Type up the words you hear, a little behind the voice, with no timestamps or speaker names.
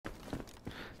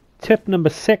Tip number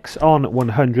 6 on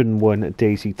 101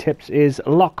 DayZ tips is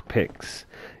lockpicks.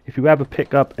 If you ever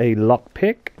pick up a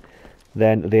lockpick,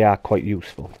 then they are quite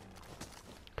useful.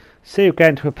 Say you get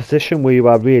into a position where you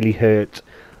are really hurt,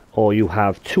 or you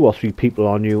have 2 or 3 people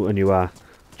on you and you are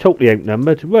totally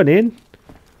outnumbered. Run in,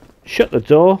 shut the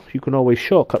door. You can always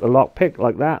shortcut the lockpick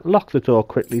like that. Lock the door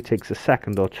quickly, takes a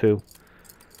second or 2.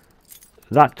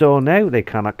 That door now, they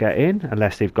cannot get in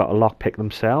unless they've got a lockpick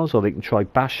themselves, or they can try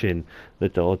bashing the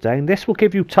door down. This will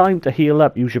give you time to heal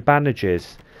up, use your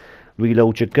bandages,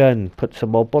 reload your gun, put some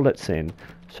more bullets in.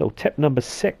 So tip number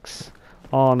 6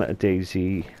 on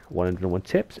DayZ 101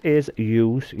 tips is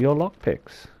use your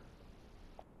lockpicks.